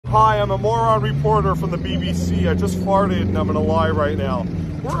Hi, I'm a moron reporter from the BBC. I just farted and I'm gonna lie right now.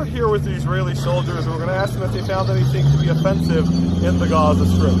 We're here with the Israeli soldiers and we're gonna ask them if they found anything to be offensive in the Gaza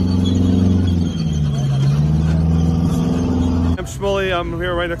Strip. I'm Shmully. I'm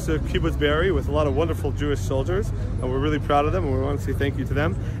here right next to Kibbutz Be'eri with a lot of wonderful Jewish soldiers, and we're really proud of them and we want to say thank you to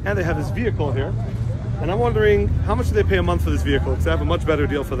them. And they have this vehicle here. And I'm wondering, how much do they pay a month for this vehicle? Because I have a much better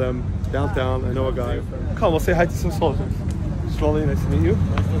deal for them downtown. I know a guy. Come, we'll say hi to some soldiers. Shmully, nice to meet you.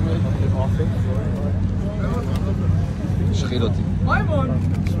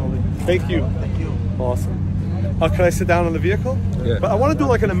 Thank you. Thank you. Awesome. Can I sit down in the vehicle? Yeah. But I want to do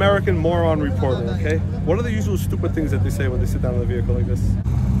like an American moron reporter, okay? What are the usual stupid things that they say when they sit down in the vehicle like this?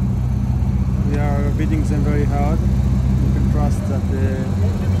 We are beating them very hard. You can trust that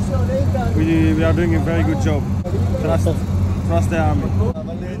we are doing a very good job. Trust the army.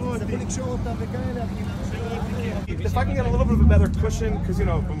 If I can get a little bit of a better cushion, because you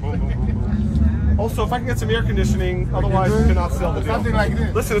know, boom, boom, boom, boom, boom. Also, if I can get some air conditioning, otherwise you cannot sell the deal. Something like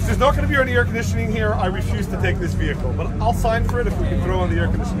this. Listen, if there's not going to be any air conditioning here, I refuse to take this vehicle. But I'll sign for it if we can throw on the air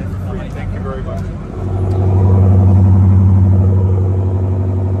conditioning for free. Thank you very much.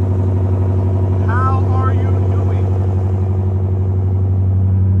 How are you doing?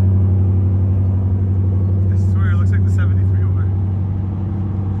 I swear, it looks like the 73 over.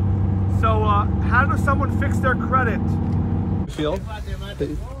 So, how does someone fix their credit? Feel?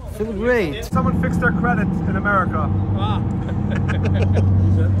 Feel great. Someone fixed their credit in America. Ah.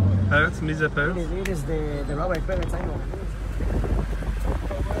 Peretz, Mise Peretz. It is the Rabbi Peretz, I know.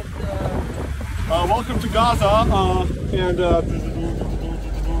 Welcome to Gaza, and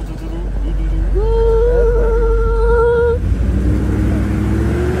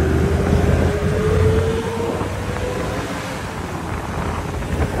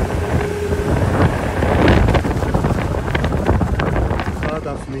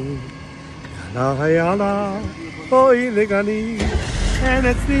אוי לגני, אין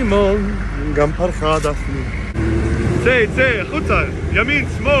אצלי מול, גם פרחה דפני. צא, החוצה, ימין,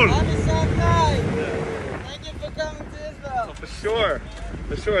 שמאל. Happy Sunday! Thank you for coming to Israel.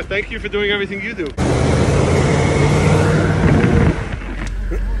 For sure. Thank you for doing everything you do.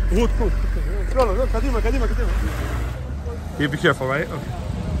 קדימה. You be careful, right? Okay.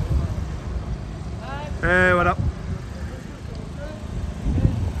 Hey, what up?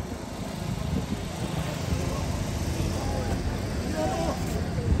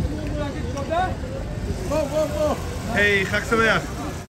 Hey, Chag Sameach.